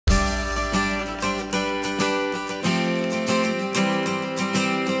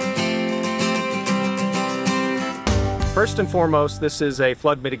First and foremost, this is a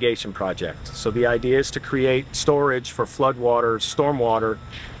flood mitigation project. So the idea is to create storage for floodwater, stormwater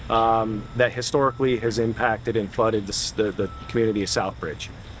that historically has impacted and flooded the community of Southbridge.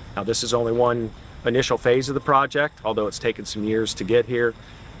 Now this is only one initial phase of the project, although it's taken some years to get here.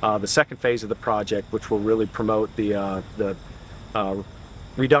 The second phase of the project, which will really promote the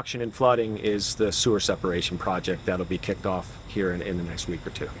reduction in flooding, is the sewer separation project that'll be kicked off here in the next week or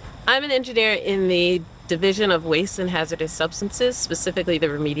two. I'm an engineer in the Division of Waste and Hazardous Substances, specifically the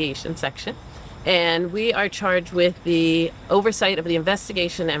Remediation Section. And we are charged with the oversight of the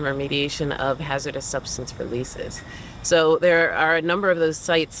investigation and remediation of hazardous substance releases. So there are a number of those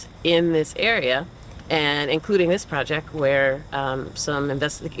sites in this area, and including this project where some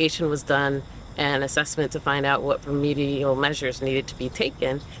investigation was done and assessment to find out what remedial measures needed to be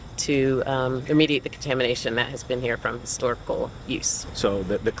taken to remediate the contamination that has been here from historical use. So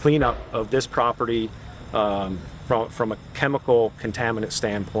the cleanup of this property from a chemical contaminant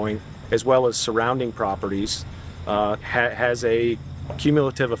standpoint, as well as surrounding properties, has a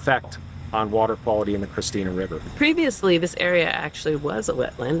cumulative effect on water quality in the Christina River. Previously, this area actually was a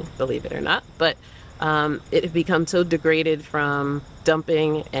wetland, believe it or not, but it had become so degraded from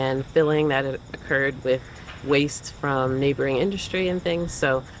dumping and filling that it occurred with waste from neighboring industry and things,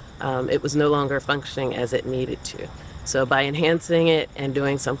 so it was no longer functioning as it needed to. So by enhancing it and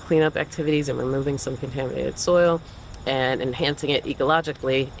doing some cleanup activities and removing some contaminated soil and enhancing it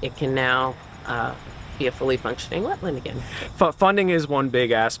ecologically, it can now be a fully functioning wetland again. Funding is one big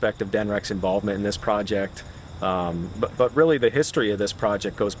aspect of DNREC's involvement in this project, but really the history of this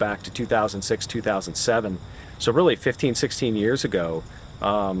project goes back to 2006, 2007. So really 15, 16 years ago,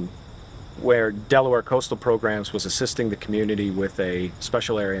 where Delaware Coastal Programs was assisting the community with a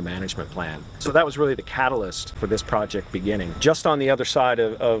special area management plan. So that was really the catalyst for this project beginning. Just on the other side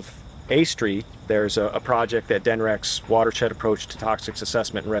of A Street, there's a project that DNREC's Watershed Approach to Toxics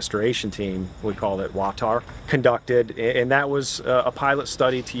Assessment and Restoration team, we call it WATAR, conducted, and that was a pilot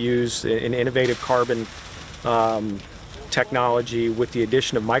study to use an innovative carbon technology with the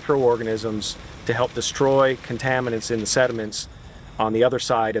addition of microorganisms to help destroy contaminants in the sediments on the other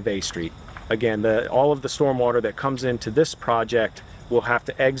side of A Street. Again, all of the stormwater that comes into this project will have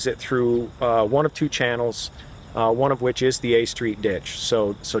to exit through one of two channels, one of which is the A Street ditch.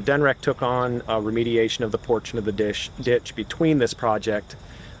 So DNREC took on remediation of the portion of the ditch between this project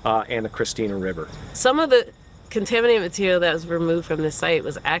and the Christina River. Some of the contaminated material that was removed from this site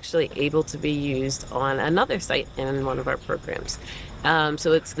was actually able to be used on another site in one of our programs.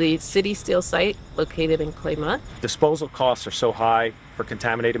 So it's the City Steel site located in Claymont. Disposal costs are so high for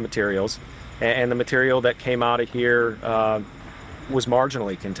contaminated materials, and the material that came out of here was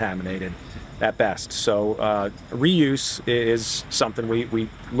marginally contaminated at best. So reuse is something we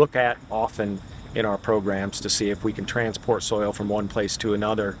look at often in our programs to see if we can transport soil from one place to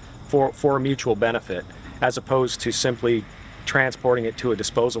another for a mutual benefit, as opposed to simply transporting it to a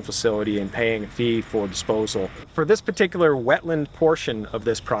disposal facility and paying a fee for disposal. For this particular wetland portion of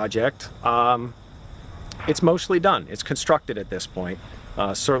this project, it's mostly done. It's constructed at this point.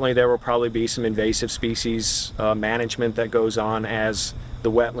 Certainly there will probably be some invasive species management that goes on as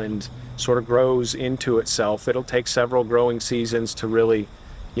the wetland sort of grows into itself. It'll take several growing seasons to really,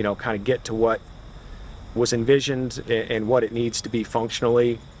 kind of get to what was envisioned and what it needs to be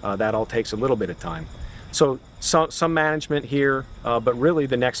functionally. That all takes a little bit of time. So some management here, but really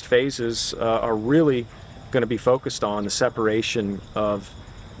the next phases are really going to be focused on the separation of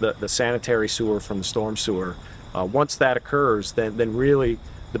the sanitary sewer from the storm sewer. Once that occurs, then really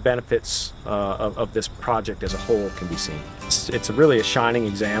the benefits of this project as a whole can be seen. It's really a shining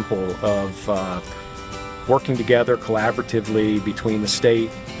example of working together collaboratively between the state,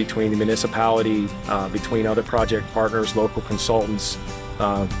 between the municipality, between other project partners, local consultants,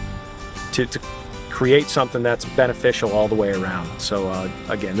 to create something that's beneficial all the way around. So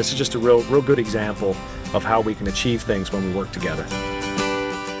again, this is just a real good example of how we can achieve things when we work together.